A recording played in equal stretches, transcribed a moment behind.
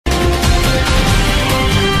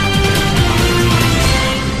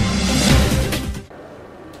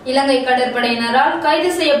இலங்கை கடற்படையினரால்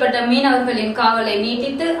கைது செய்யப்பட்ட மீனவர்களின் காவலை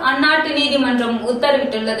நீட்டித்து அந்நாட்டு நீதிமன்றம்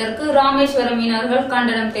உத்தரவிட்டுள்ளதற்கு ராமேஸ்வரம் மீனவர்கள்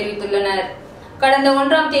கண்டனம் தெரிவித்துள்ளனர். கடந்த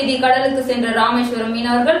 1ஆம் தேதி கடலுக்கு சென்ற ராமேஸ்வரம்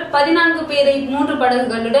மீனவர்கள் 14 பேரை 3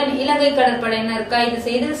 படகுகளுடன் இலங்கை கடற்படையினர் கைது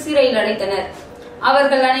செய்து சிறையில் அடைத்தனர்.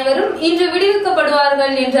 அவர்கள் அனைவரும் இன்று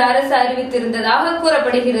விடுவிக்கப்படுவார்கள் என்று அரசு அறிவித்திருந்ததாக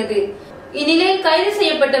கூறப்படுகிறது. இந்நிலையில் கைது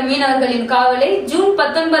செய்யப்பட்ட மீனவர்களின் காவலை ஜூன்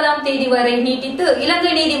 19ஆம் தேதி வரை நீட்டித்து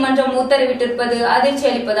இலங்கை நீதிமன்றம் உத்தரவிட்டிருப்பது அதிர்ச்சி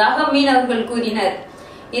அளிப்பதாக மீனவர்கள் கூறினர்.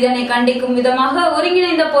 இதனை கண்டிக்கும் விதமாக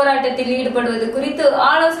ஒருங்கிணைந்த போராட்டத்தில் ஈடுபடுவது குறித்து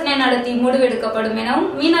ஆலோசனை நடத்தி முடிவெடுக்கப்படும்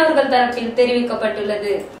எனவும் மீனவர்கள் தரப்பில்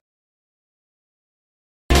தெரிவிக்கப்பட்டுள்ளது.